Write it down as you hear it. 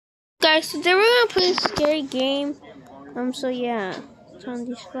guys, today we're gonna play a scary game. So yeah, turn on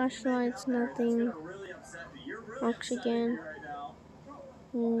these flashlights, nothing. Oxygen.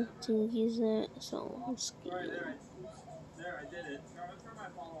 Need to use it, so let's get in.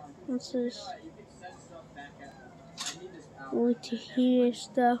 What's this? Wait to hear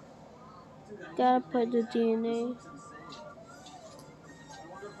stuff. Gotta put the DNA.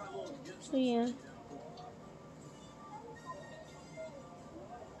 So yeah.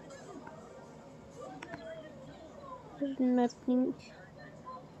 There's nothing.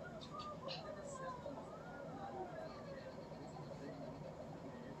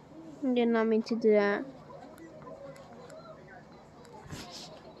 I did not mean to do that.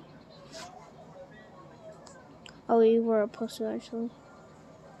 Oh, you were supposed to actually.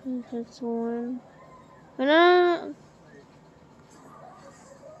 That's one. No.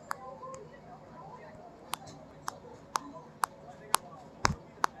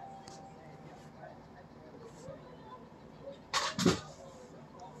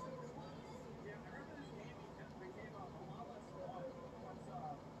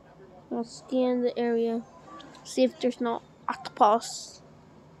 I'll scan the area. See if there's no octopus.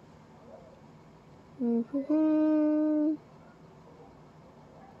 I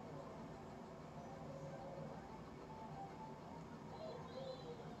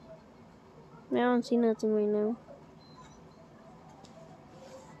don't see nothing right now.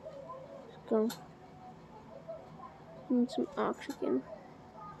 Let's go. Need some oxygen.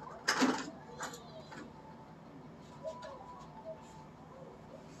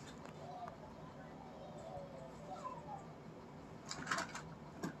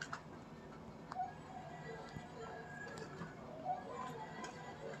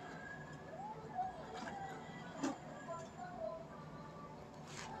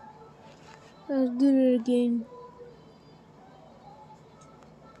 Let's do it again.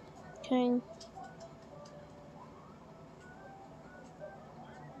 Okay.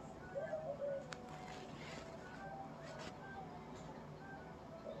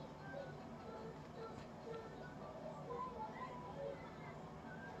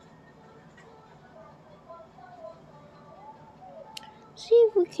 See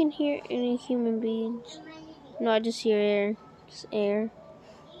if we can hear any human beings. No, I just hear air. Just air.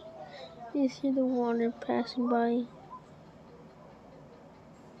 You see the water passing by.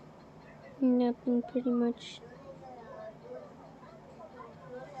 Nothing pretty much.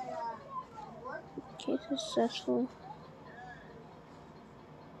 Okay, successful.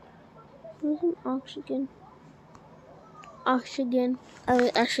 Where's some oxygen? Oxygen.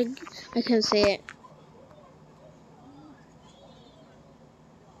 I can't say it.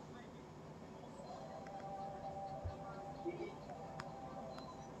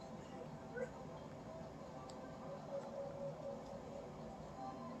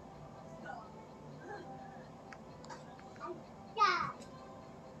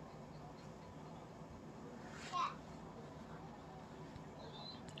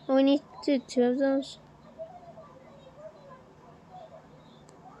 Oh, we need to do 2 of those.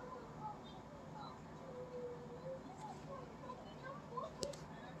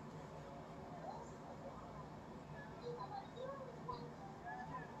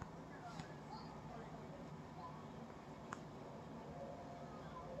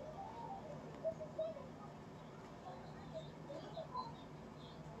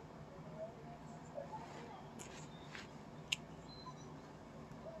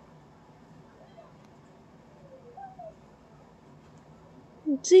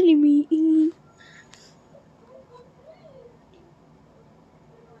 Silly me.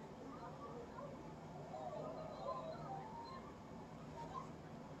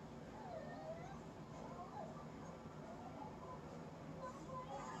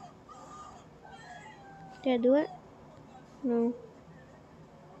 Did I do it? No.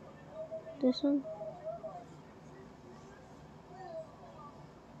 This one?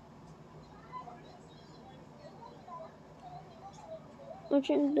 What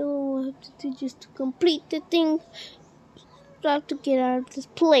should I do? I have to do just to complete the thing. So I have to get out of this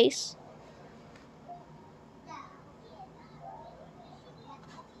place.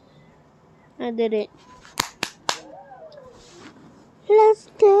 I did it. Let's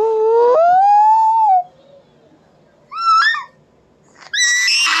go!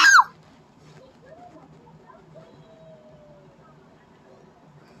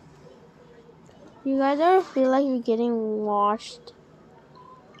 You guys ever feel like you're getting washed?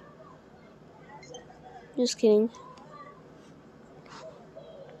 Just kidding.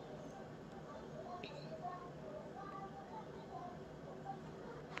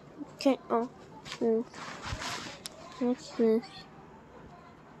 Okay, what's this?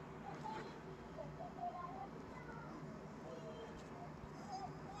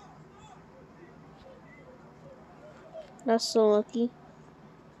 That's so lucky.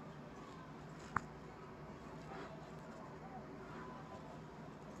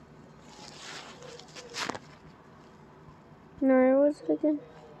 No, where was it again?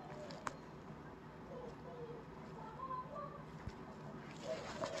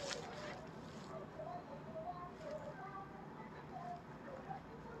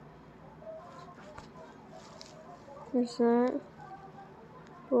 Is that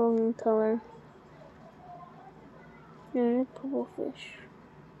golden color? And a purple fish.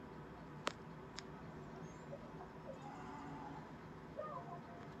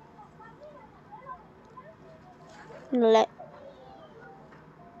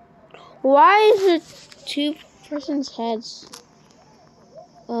 Why is it two person's heads?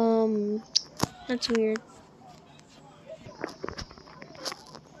 That's weird.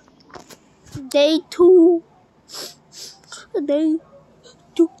 Day 2. Day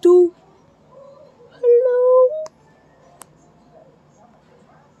 2. Hello.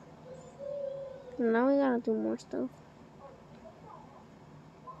 Now we gotta do more stuff.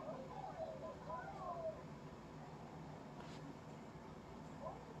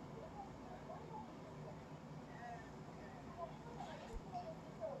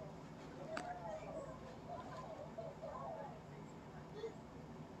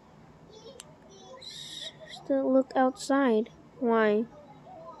 Still look outside. Why?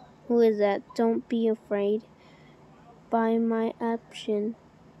 Who is that? Don't be afraid. By my action.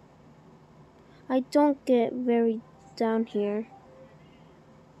 I don't get very down here.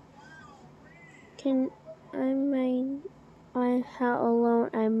 Can how alone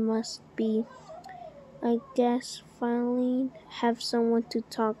I must be. I guess finally have someone to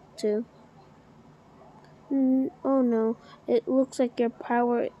talk to. Oh no, it looks like your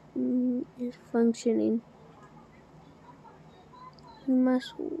power is functioning. You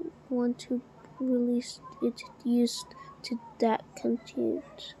must want to release it used to that community.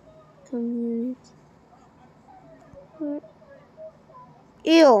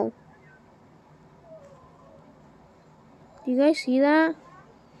 Ew! Do you guys see that?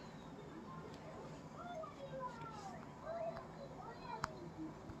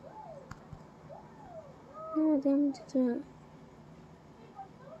 No, I didn't do that.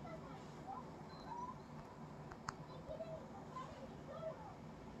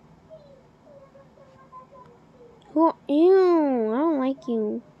 Oh, ew! I don't like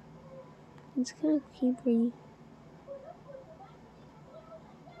you. It's kind of creepy.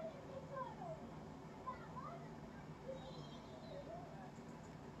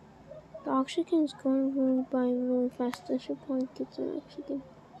 The oxygen is going really fast. I should probably get some oxygen.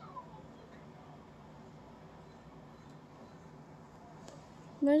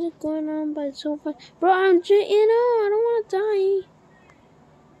 Why is it going on by so fast? Bro, I'm just, I don't want to die.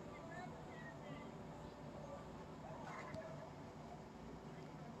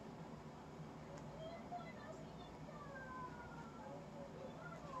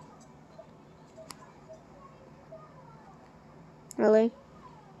 Really?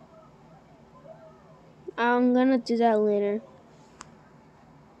 I'm gonna do that later.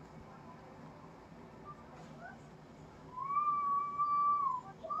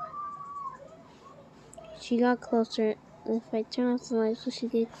 She got closer. If I turn off the lights, so she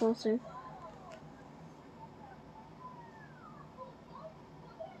get closer.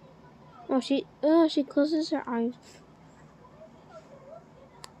 She closes her eyes.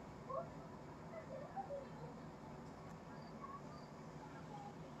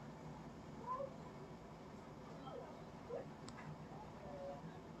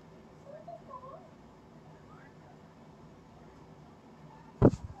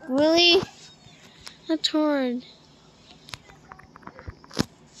 Really? That's hard.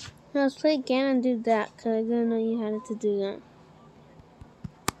 Now let's play again and do that, because I didn't know you had to do that.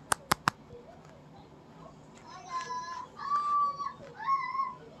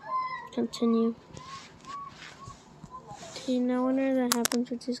 Continue. Okay, now whenever that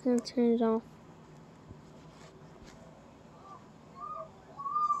happens, we're just gonna turn it off.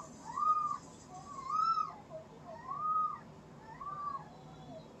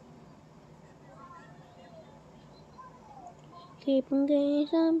 Keep on getting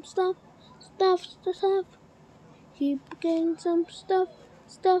some stuff. Keep getting some stuff.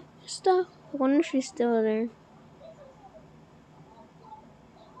 I wonder if she's still there.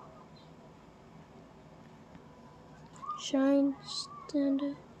 Shine, stand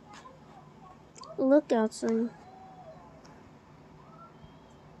up. Look outside.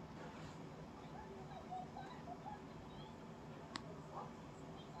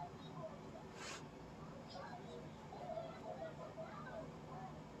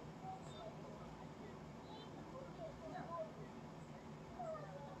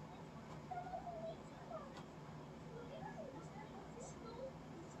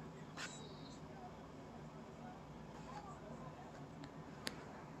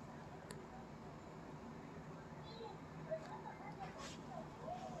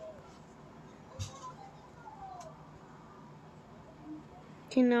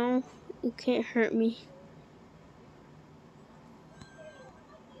 Okay, now you can't hurt me.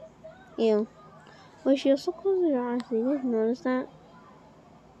 Ew. Wait, she also closed her eyes. Did you guys notice that?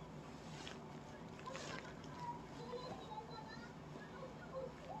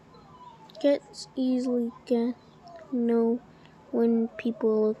 Gets easily get know when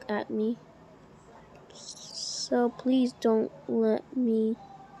people look at me. So please don't let me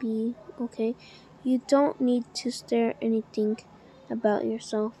be, okay? You don't need to stare anything about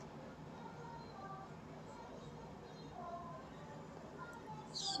yourself.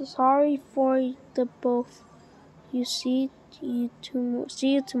 So sorry for the both. You see see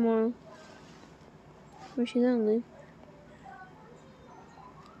you tomorrow. Where's she gonna leave?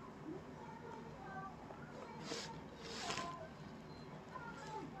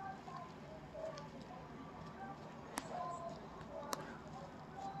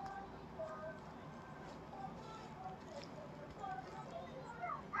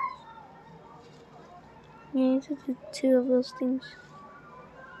 Yeah, I need to do 2 of those things.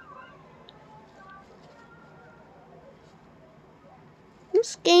 I'm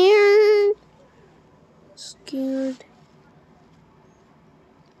scared. Scared.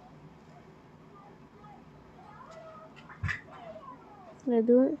 Did I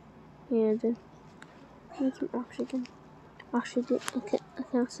do it? Yeah, I did. Make him oxygen. Oxygen. I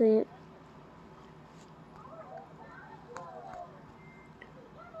can't say it.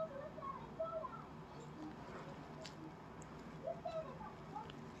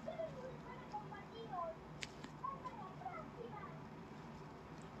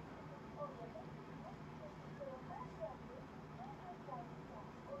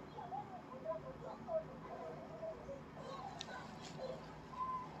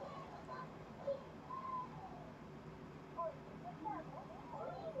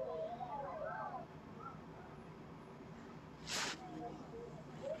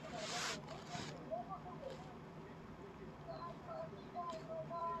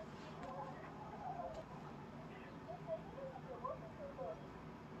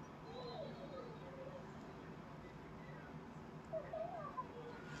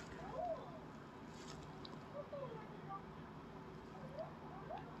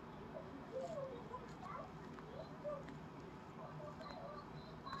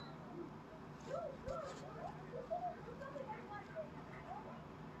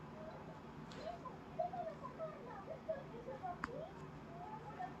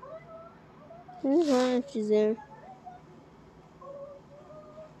 I'm just wondering if she's there.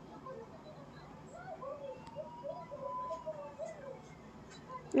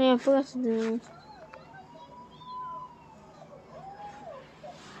 Yeah, I forgot to do it.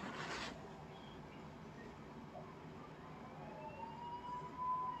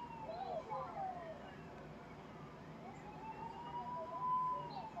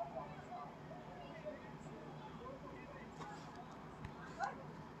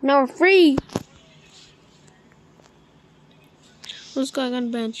 Now we're free! Let's go, I got a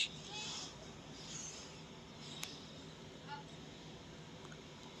bench.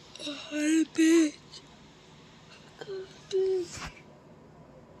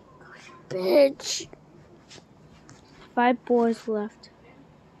 Bitch. 5 boys left.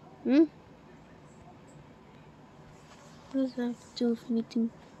 Hmm? What does that have to do with anything?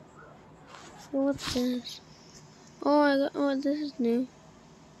 Oh, what's this? Oh, this is new.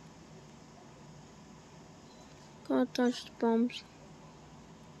 Gotta touch the bombs.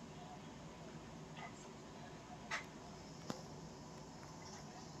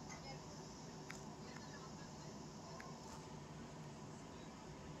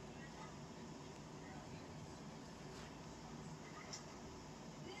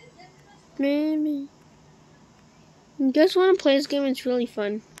 Maybe. You guys want to play this game? It's really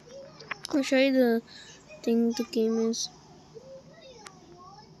fun. I'll show you the thing the game is.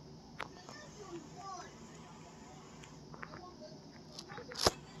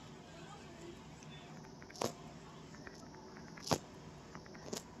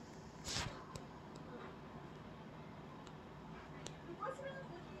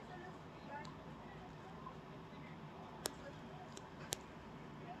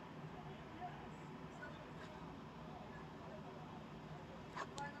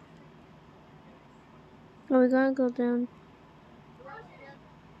 Oh, we gotta go down.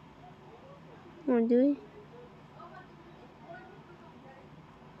 Wanna do it?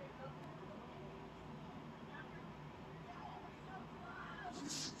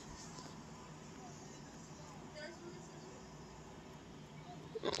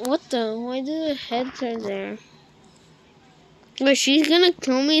 What the? Why do the heads are there? Wait, she's gonna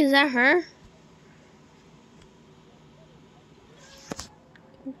kill me? Is that her?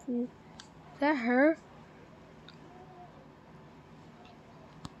 Is that her?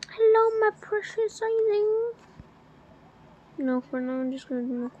 Hello, my precious Aileen. No, for now I'm just gonna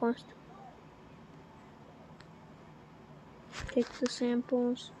do my quest. Take the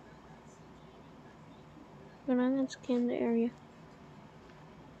samples. But I'm gonna scan the area.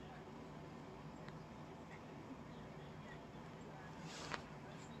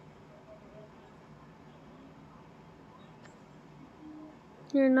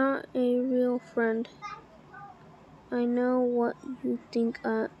 You're not a real friend. I know what you think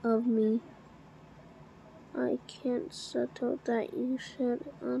of me. I can't settle that you said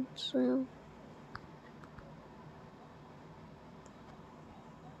on sale.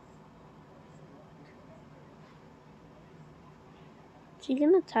 She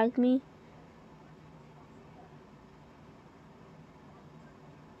gonna tag me?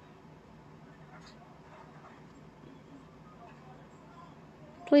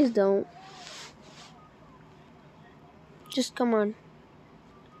 Please don't. Just come on.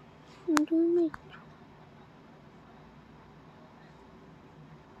 I'm doing my...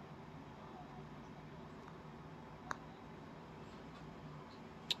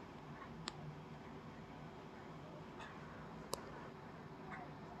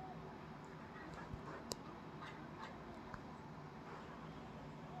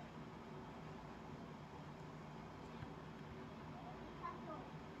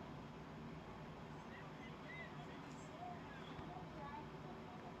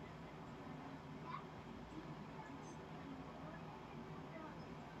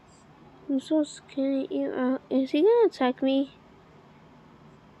 I'm so scared you out. Is he gonna attack me?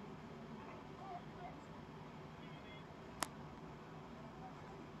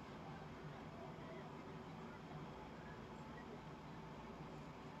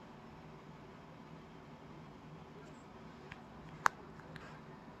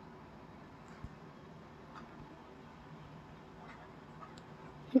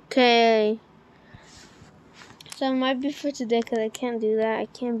 Okay. So it might be for today because I can't do that. I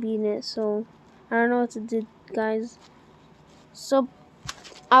can't beat it, so I don't know what to do, guys. So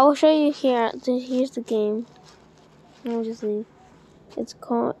I will show you here. Here's the game. I'll just leave. It's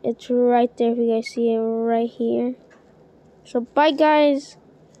right there if you guys see it right here. So bye, guys.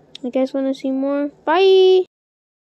 You guys want to see more? Bye.